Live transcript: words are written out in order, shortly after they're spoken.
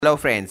Hello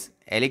friends,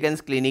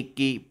 elegance clinic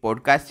की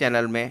podcast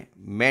channel में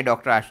मैं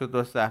doctor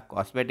Ashutosh Shah,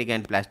 cosmetic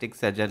and plastic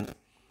surgeon,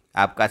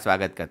 आपका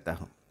स्वागत करता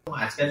हूं।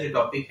 आज का जो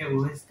टॉपिक है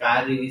वो है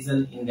स्कार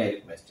रिवीजन इन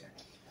गायनेकोमास्टिया।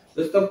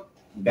 दोस्तों,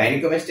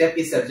 गायनेकोमास्टिया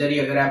की सर्जरी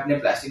अगर आपने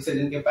प्लास्टिक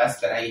सर्जन के पास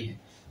कराई है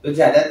तो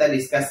ज्यादातर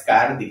इसका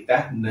स्कार दिखता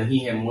नहीं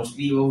है।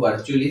 मोस्टली वो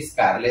वर्चुअली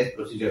स्कारलेस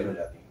प्रोसीजर हो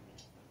जाती है।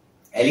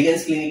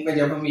 एलिगेंस क्लिनिक में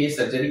जब हम ये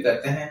सर्जरी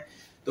करते हैं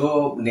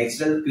तो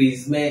नेचुरल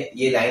क्रीज में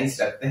ये लाइंस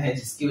रखते हैं,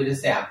 जिसकी वजह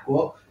से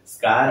आपको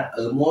स्कार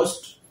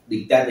ऑलमोस्ट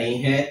दिखता नहीं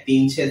है।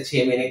 3 से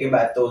 6 महीने के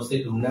बाद तो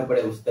उसे ढूंढना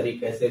पड़े, उस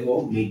तरीके से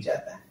वो मिट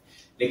जाता है।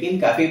 लेकिन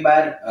काफी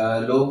बार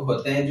लोग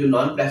होते हैं जो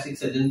नॉन प्लास्टिक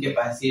सर्जन के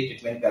पास ये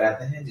ट्रीटमेंट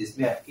कराते हैं,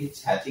 जिसमें आपकी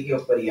छाती के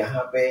ऊपर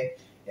यहाँ पे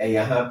या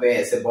यहाँ पे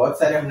ऐसे बहुत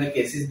सारे हमने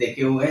केसेस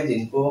देखे हुए हैं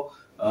जिनको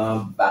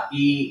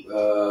बाकी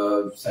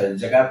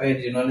जगह पे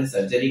जिन्होंने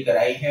सर्जरी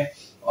कराई है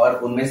और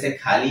उनमें से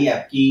खाली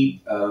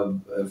आपकी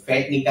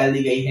फैट निकाल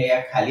दी गई है या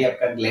खाली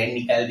आपका ग्लैंड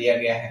निकाल दिया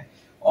गया है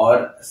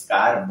और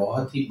स्कार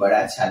बहुत ही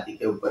बड़ा छाती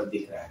के ऊपर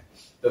दिख रहा है।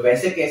 तो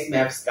वैसे केस में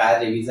आप स्कार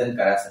रिवीजन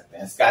करा सकते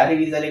हैं। स्कार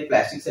रिवीजन एक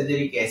प्लास्टिक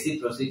सर्जरी की ऐसी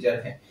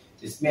प्रोसीजर है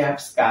जिसमें आप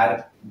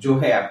स्कार जो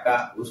है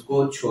आपका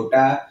उसको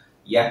छोटा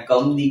या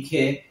कम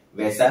दिखे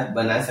वैसा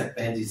बना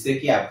सकते हैं, जिससे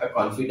कि आपका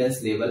कॉन्फिडेंस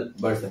लेवल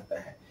बढ़ सकता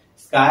है।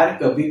 स्कार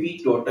कभी भी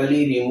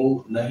टोटली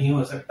रिमूव नहीं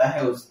हो सकता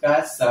है, उसका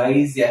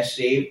साइज या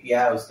शेप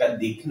या उसका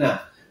दिखना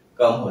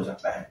कम हो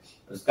सकता है।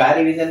 तो स्कार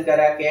रिवीजन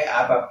करा के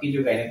आप आपकी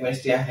जो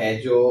गायनेकोमास्टिया है,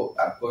 जो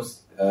आपको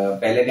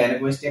पहले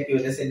गायनेकोमास्टिया की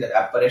वजह से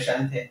आप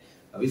परेशान थे,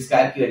 अब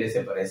स्कार की वजह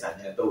से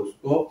परेशान है, तो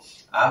उसको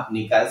आप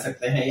निकाल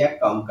सकते हैं या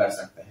कम कर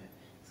सकते हैं।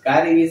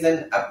 स्कार रिवीजन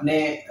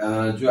अपने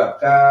जो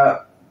आपका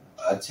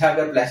अच्छा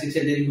अगर प्लास्टिक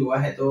सर्जरी हुआ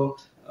है तो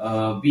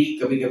भी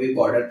कभी कभी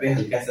बॉर्डर पे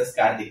हल्का सा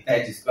स्कार दिखता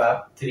है, जिसको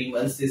आप 3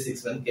 मंथ से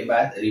 6 मंथ के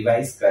बाद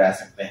रिवाइज करा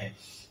सकते हैं।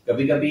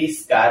 कभी कभी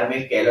स्कार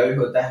में केलॉइड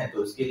होता है तो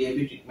उसके लिए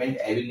भी ट्रीटमेंट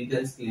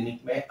एलिगेंस क्लिनिक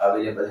में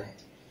अवेलेबल है।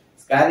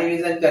 स्कार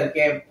रिवीजन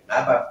करके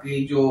आप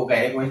आपकी जो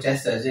गायनेकोमास्टिया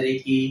सर्जरी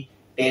की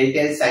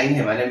टेल साइन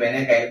है, मैंने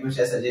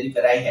गायनेकोमास्टिया सर्जरी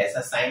कराई है,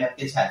 ऐसा साइन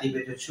आपके छाती पे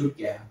जो छूट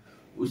गया है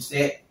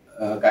उससे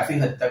काफी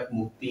हद तक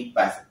मुक्ति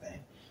पा सकते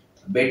हैं।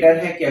 बेटर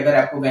है कि अगर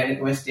आपको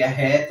गायनेकोमास्टिया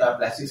है तो आप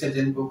प्लास्टिक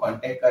सर्जन को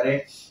कांटेक्ट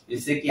करें,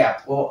 जिससे कि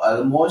आपको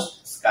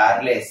almost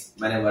scarless,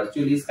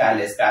 virtually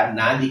scarless, scar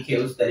ना दिखे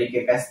उस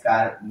तरीके का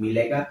स्कार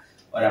मिलेगा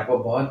और आपको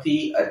बहुत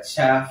ही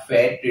अच्छा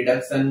फैट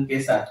रिडक्शन के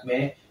साथ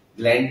में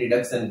ग्लैंड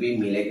रिडक्शन भी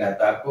मिलेगा।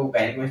 तो आपको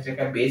गायनेकोमास्टिया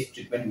का बेस्ट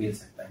ट्रीटमेंट मिल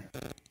सकता है।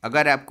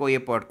 अगर आपको ये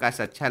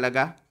पॉडकास्ट अच्छा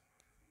लगा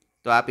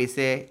तो आप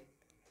इसे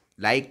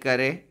लाइक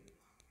करें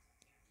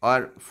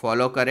और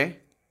फॉलो करें,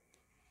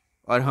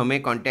 और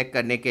हमें कांटेक्ट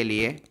करने के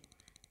लिए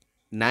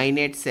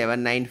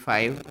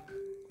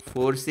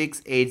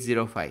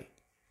 9879546805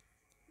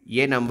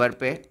 ये नंबर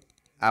पे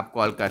आप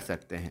कॉल कर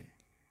सकते हैं।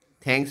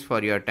 Thanks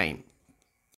for your time.